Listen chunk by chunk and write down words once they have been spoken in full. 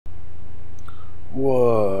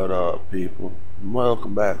What up, people?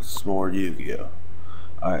 Welcome back to some more Yu-Gi-Oh!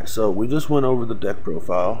 Alright, so we just went over the deck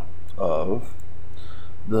profile of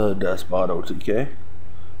the Deskbot OTK,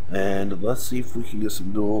 and let's see if we can get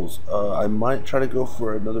some duels. I might try to go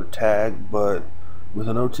for another tag, but with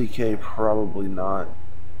an OTK, probably not.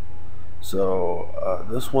 So,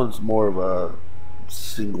 this one's more of a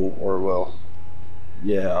single, or well,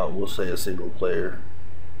 yeah, we'll say a single player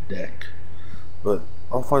deck. But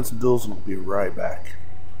I'll find some duels and I'll be right back.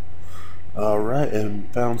 Alright,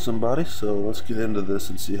 and found somebody, so let's get into this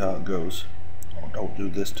and see how it goes. Oh, don't do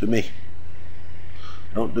this to me.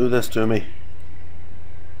 Don't do this to me.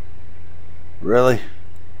 Really?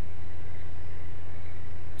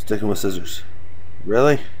 Sticking with scissors.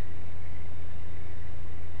 Really?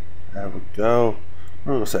 There we go.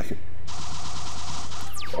 Hold on a second.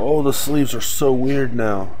 Oh, the sleeves are so weird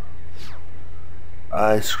now.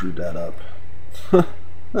 I screwed that up.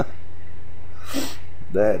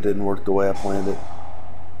 That didn't work the way I planned it.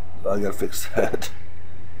 I gotta fix that.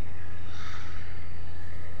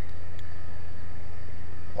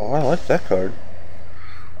 Oh, I like that card.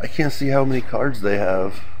 I can't see how many cards they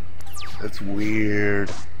have. It's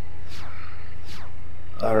weird.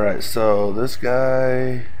 Alright, so this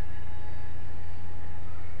guy...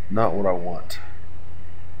 not what I want.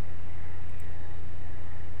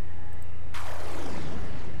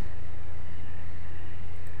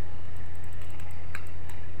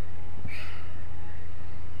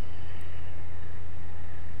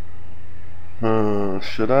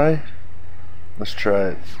 Should I? Let's try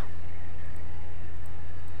it.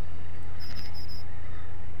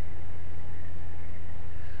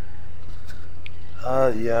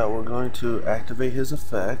 Yeah, we're going to activate his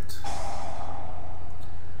effect.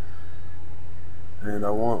 And I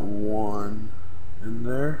want one in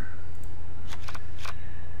there.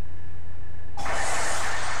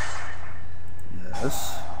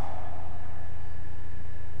 Yes.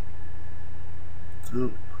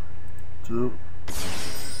 Doop. Doop.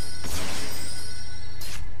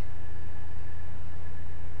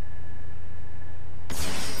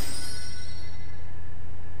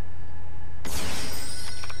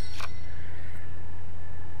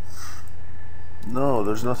 No,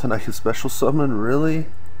 there's nothing I can special summon, really?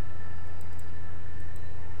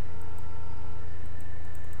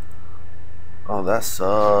 Oh, that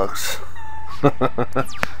sucks.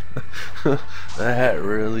 That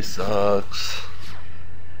really sucks.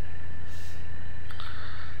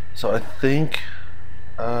 So I think,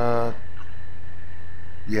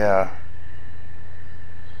 yeah.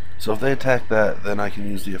 So if they attack that, then I can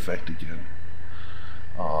use the effect again.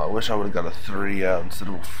 I wish I would have got a 3 out instead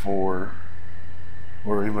of a 4.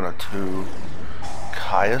 Or even a 2.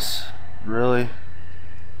 Caius? Really?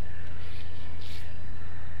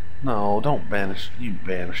 No, don't banish. You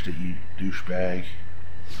banished it, you douchebag.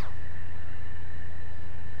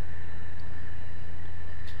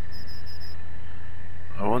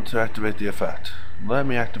 I want to activate the effect. Let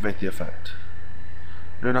me activate the effect.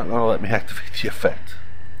 You're not going to let me activate the effect.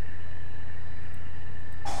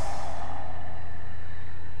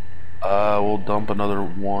 We'll dump another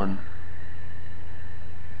 1.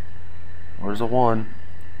 Where's the 1?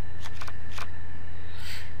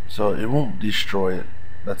 So it won't destroy it.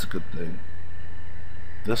 That's a good thing.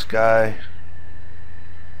 This guy,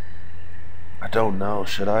 I don't know.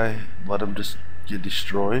 Should I let him just get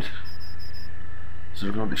destroyed? So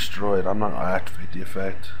they're going to destroy it. I'm not going to activate the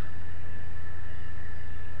effect.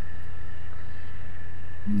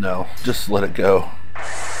 No, just let it go.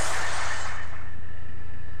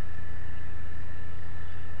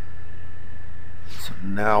 So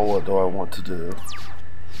now what do I want to do?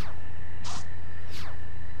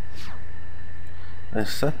 I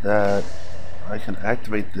set that. I can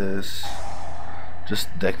activate this. Just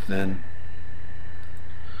deck thin.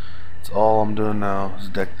 That's all I'm doing now is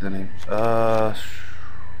deck thinning.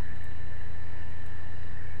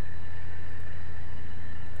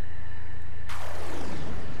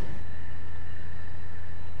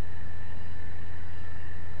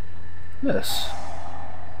 Yes.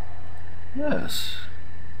 Yes.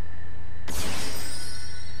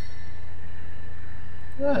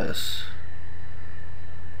 Yes.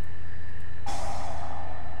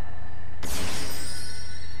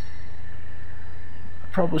 I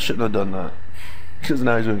probably shouldn't have done that. Because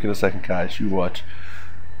now he's going to get a second Caius. You watch.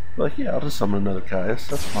 Like, yeah, I'll just summon another Caius.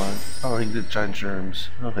 That's fine. Oh, he can get giant germs.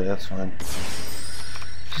 Okay, that's fine.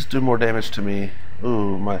 Just do more damage to me.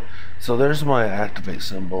 Ooh, my... So there's my activate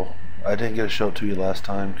symbol. I didn't get to show it to you last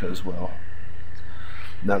time because, well...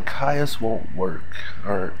 Now, Caius won't work.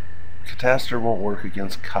 Or, Catastrophe won't work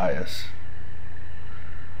against Caius.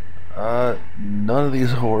 None of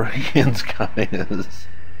these Oregon's guys.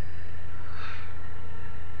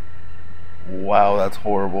 Wow, that's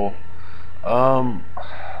horrible.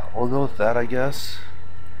 We'll go with that, I guess.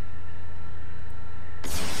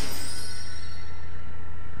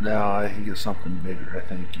 Now I can get something bigger, I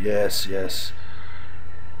think. Yes, yes.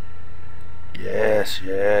 Yes,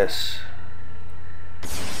 yes.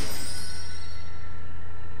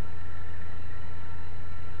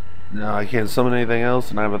 No, I can't summon anything else,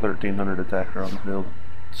 and I have a 1300 attacker on the field.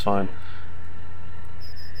 It's fine.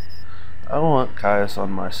 I want Caius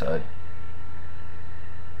on my side.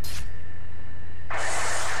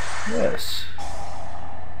 Yes.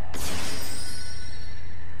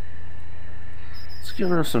 Let's get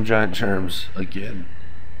rid of some giant germs again.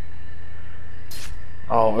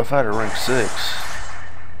 Oh, if I had a rank 6,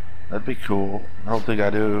 that'd be cool. I don't think I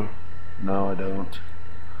do. No, I don't.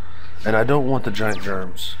 And I don't want the giant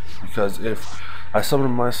germs, because if I summon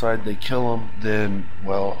them on my side, they kill them, then,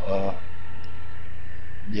 well,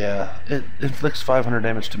 yeah, it inflicts 500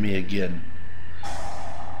 damage to me again.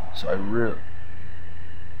 So I really...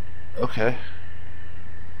 Okay.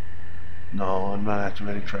 No, I'm not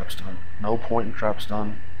activating Trap Stun. No point in Trap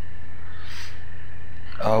Stun.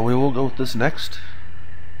 We will go with this next.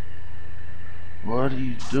 What are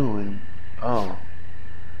you doing? Oh.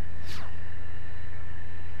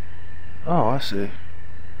 Oh, I see.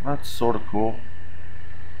 That's sort of cool.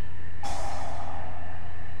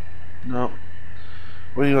 No.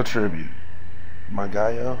 What are you gonna tribute? My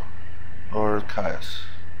Gaio or Caius?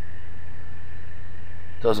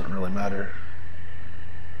 Doesn't really matter.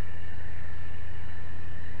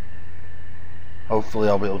 Hopefully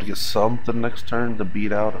I'll be able to get something next turn to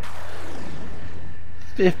beat out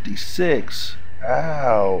 56.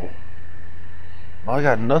 Ow. Well, I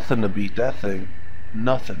got nothing to beat that thing.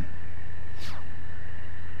 Nothing.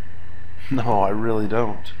 No, I really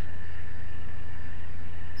don't.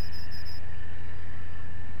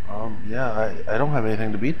 Yeah, I don't have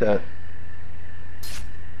anything to beat that.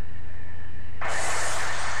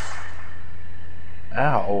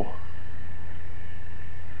 Ow.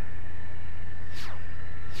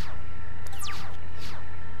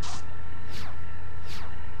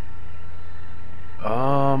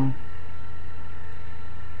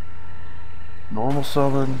 Normal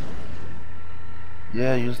summon.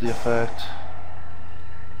 Yeah, use the effect.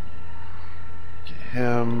 Get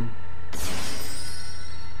him.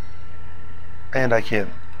 And I can't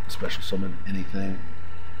special summon anything.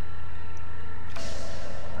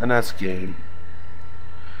 And that's game.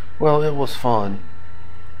 Well, it was fun.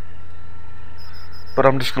 But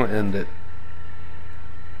I'm just gonna end it.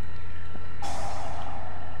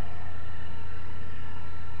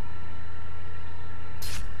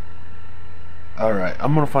 Alright,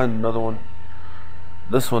 I'm gonna find another one.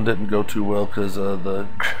 This one didn't go too well because of the...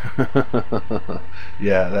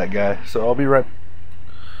 yeah, that guy. So I'll be right...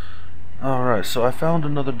 Alright, so I found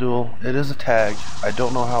another duel. It is a tag. I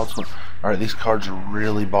don't know how it's going... Alright, these cards are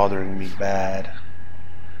really bothering me bad.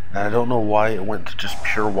 And I don't know why it went to just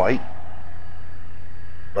pure white.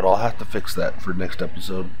 But I'll have to fix that for next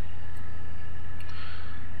episode.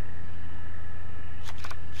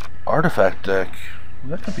 Artifact deck.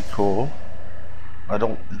 That could be cool. I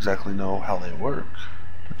don't exactly know how they work,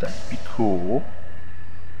 but that'd be cool.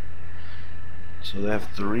 So they have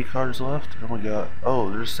 3 cards left, and we got... Oh,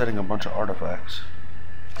 they're just setting a bunch of artifacts.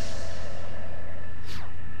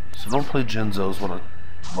 So don't play Genzo's what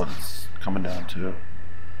it's coming down to.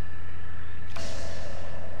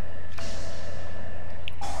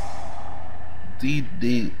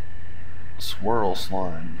 The swirl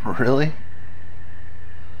slime. Really?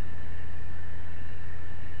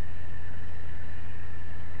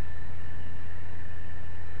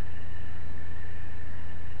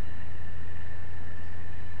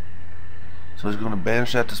 So he's going to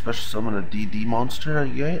banish that to special summon a DD monster,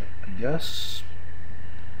 I guess.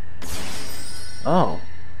 Oh.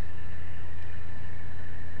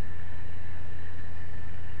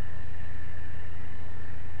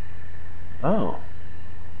 Oh.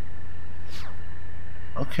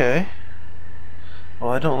 Okay.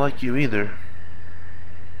 Well, I don't like you either.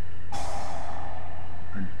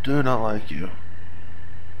 I do not like you.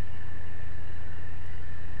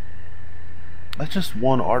 That's just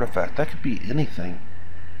one artifact. That could be anything.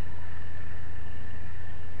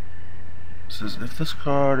 It says, if this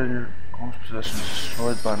card in your opponent's possession is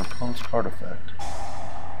destroyed by an opponent's artifact.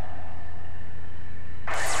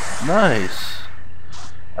 Nice!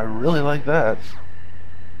 I really like that.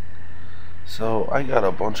 So, I got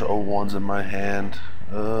a bunch of O1s in my hand.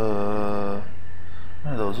 What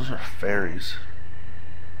are those? Those are fairies.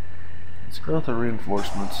 Let's go with the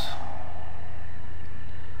reinforcements.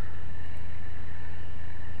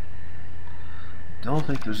 don't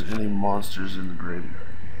think there's any monsters in the graveyard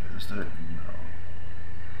yet, is there? No.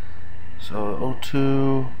 So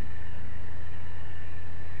 02,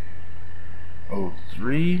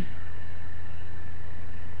 03.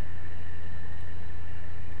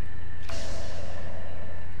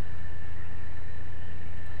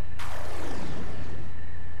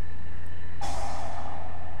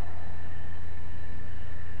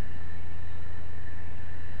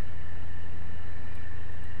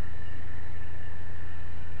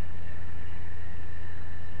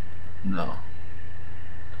 No.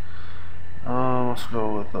 Let's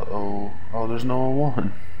go with the O. Oh, there's no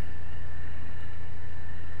 01.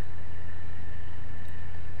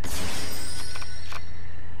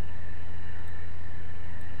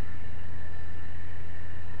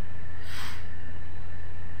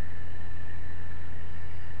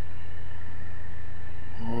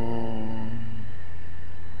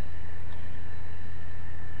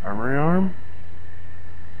 Armory arm?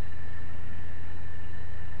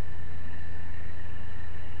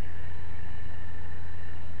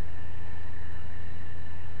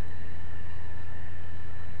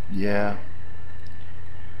 Yeah.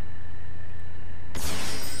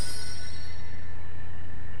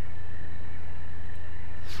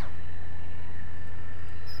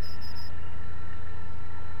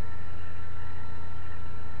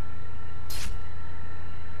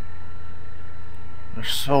 There's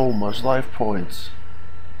so much life points.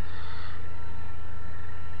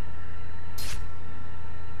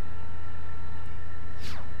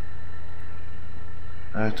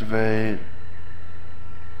 Activate.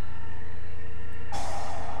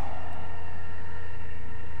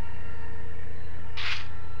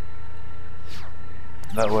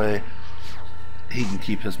 That way he can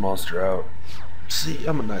keep his monster out. See,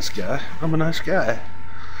 I'm a nice guy. I'm a nice guy.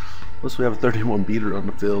 Plus we have a 31 beater on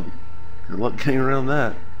the field. Good luck getting around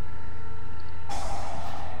that.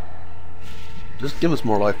 Just give us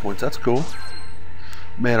more life points, that's cool.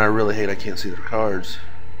 Man, I really hate I can't see their cards.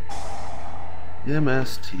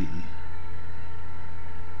 MST.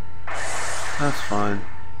 That's fine.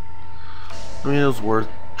 I mean, it was worth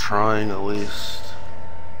trying at least.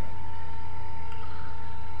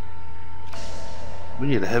 We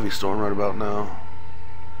need a heavy storm right about now.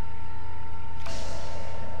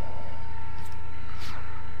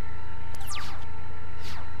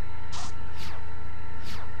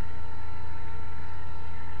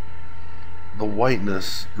 The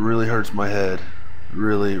whiteness really hurts my head.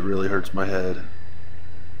 Really, really hurts my head.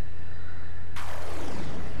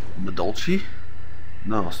 Medolci?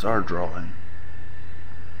 No, star drawing.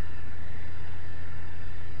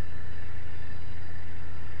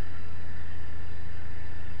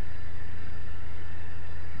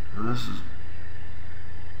 And this is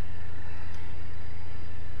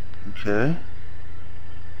okay.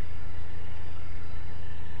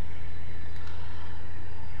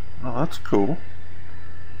 Oh, that's cool.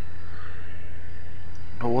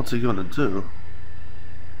 But what's he gonna do?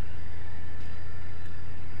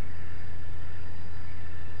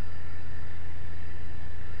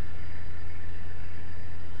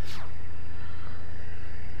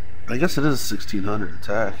 I guess it is 1600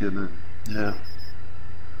 attack, isn't it? Yeah.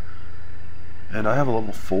 And I have a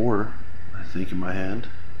level 4, I think, in my hand.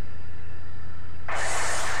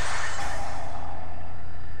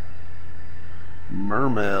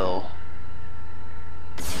 Mermail.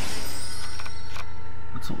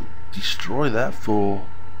 Let's destroy that fool.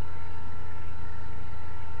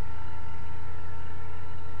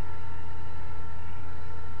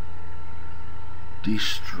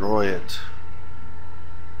 Destroy it.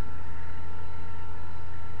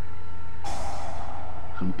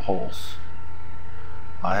 Compulse.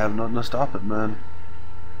 I have nothing to stop it, man.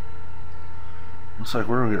 Looks like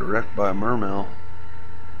we're gonna get wrecked by a mermail.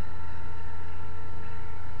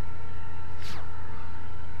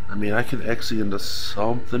 I mean, I can Exy into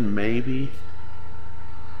something, maybe.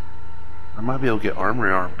 I might be able to get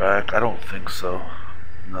Armory Arm back. I don't think so.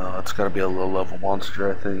 No, it's gotta be a low level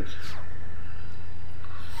monster, I think.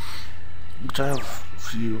 Which I have a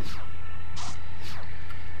few.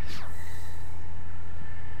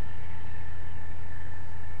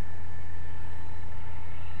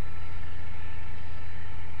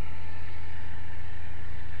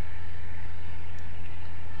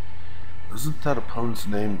 Isn't that opponent's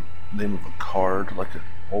name of a card, like an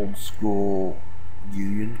old school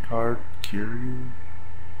Union card? Kiryu?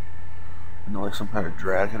 You know, like some kind of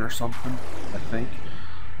dragon or something, I think.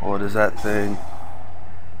 Oh, it is that thing.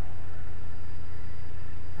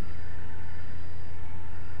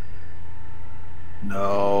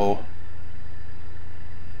 No.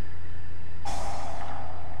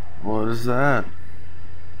 What is that?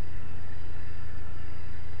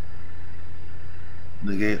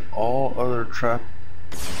 Negate all other trap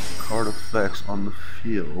card effects on the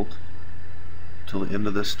field till the end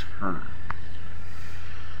of this turn.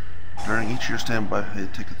 During each of your standby phase,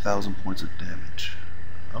 take 1,000 points of damage.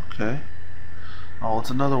 Okay. Oh, it's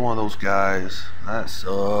another one of those guys. That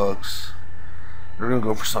sucks. They're gonna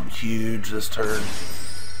go for something huge this turn.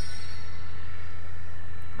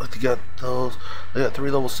 Look, they got those. They got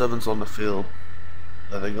 3 level 7s on the field.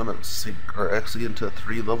 Are they gonna sink or exit into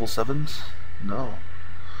 3 level 7s? No.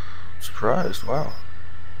 I'm surprised. Wow.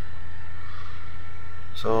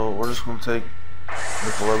 So we're just gonna take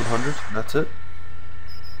with 1100, and that's it.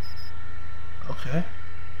 Okay.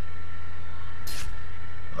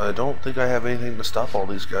 I don't think I have anything to stop all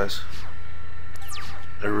these guys.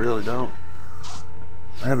 I really don't.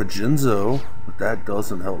 I have a Jinzo, but that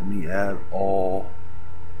doesn't help me at all.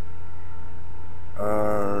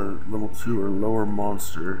 Level 2 or lower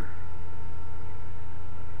monster.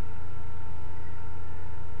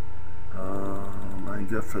 I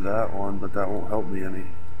get for that one, but that won't help me any.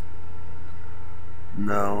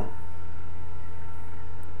 No.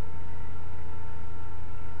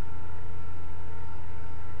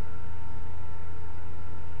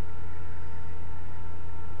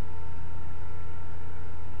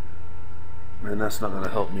 And that's not going to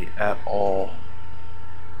help me at all.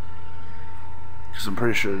 Because I'm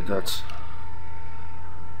pretty sure that's...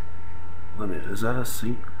 is that a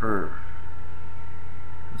sync or...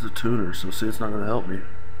 It's a tuner, so see, it's not going to help me.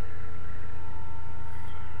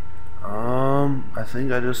 I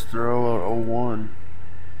think I just throw a 0-1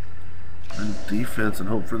 and defense and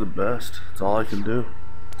hope for the best. That's all I can do.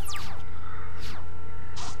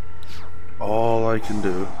 All I can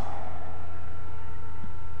do.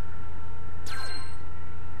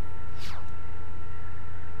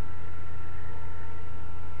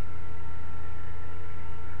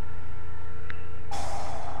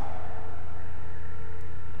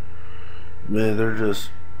 Man, they're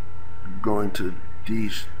just going to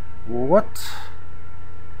what?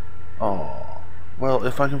 Oh, well,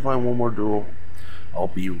 if I can find one more duel, I'll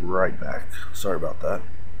be right back. Sorry about that.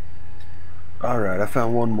 Alright, I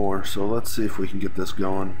found one more, so let's see if we can get this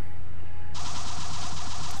going.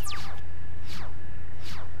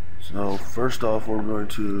 So, first off, we're going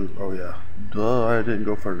to... Oh, yeah. Duh, I didn't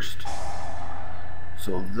go first.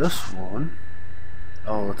 So, this one...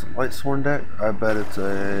 Oh, it's a Light Sworn deck? I bet it's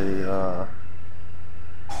a...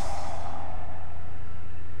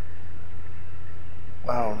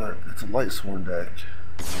 Wow, it's a Light Sworn deck.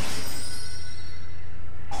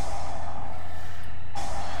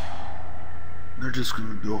 They're just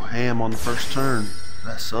gonna go ham on the first turn.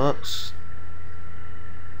 That sucks.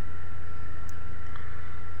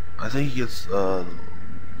 I think he gets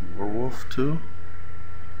Werewolf too.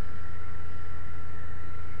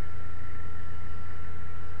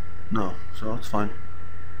 No, so it's fine.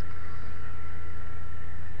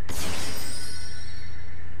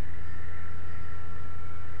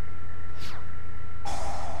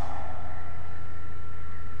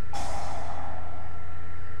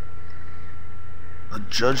 A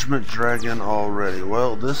Judgment Dragon already.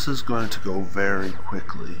 Well, this is going to go very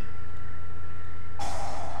quickly.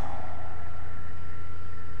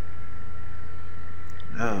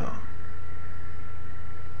 Yeah.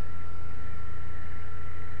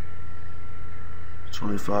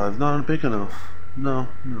 $25. Not big enough. No,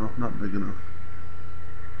 not big enough.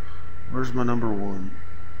 Where's my number 1?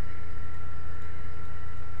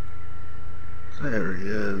 There he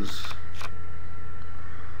is.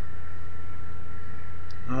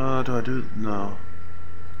 Do I do... No.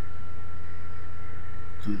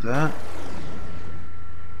 Do that.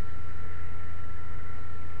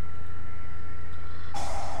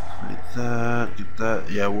 Get that. Get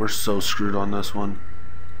that. Yeah, we're so screwed on this one.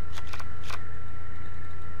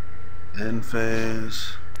 End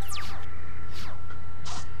phase.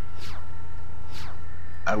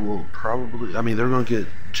 I will probably... I mean, they're going to get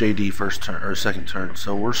JD first turn, or second turn,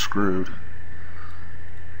 so we're screwed.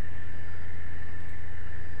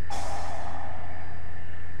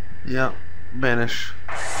 Yeah, banish.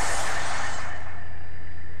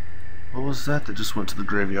 What was that just went to the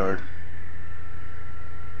graveyard?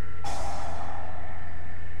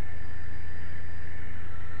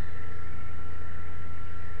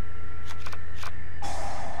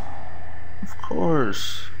 Of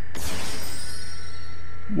course.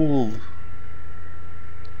 Wool.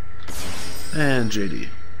 And JD.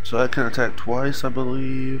 So I can attack twice, I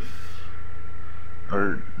believe.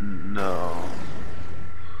 Or no.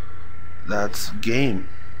 That's game.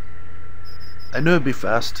 I knew it'd be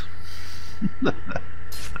fast.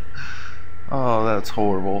 Oh, that's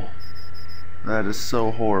horrible. That is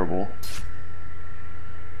so horrible.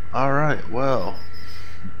 Alright, well.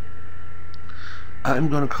 I'm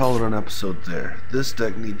gonna call it an episode there. This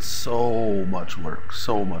deck needs so much work,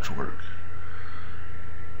 so much work.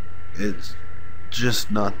 It's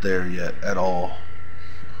just not there yet at all.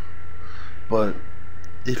 But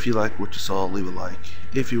if you like what you saw, leave a like.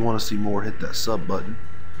 If you want to see more, hit that sub button.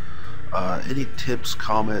 Any tips,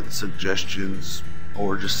 comments, suggestions,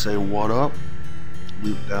 or just say what up,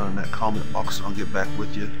 leave it down in that comment box and I'll get back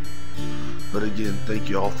with you. But again, thank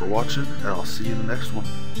you all for watching, and I'll see you in the next one.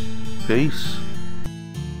 Peace.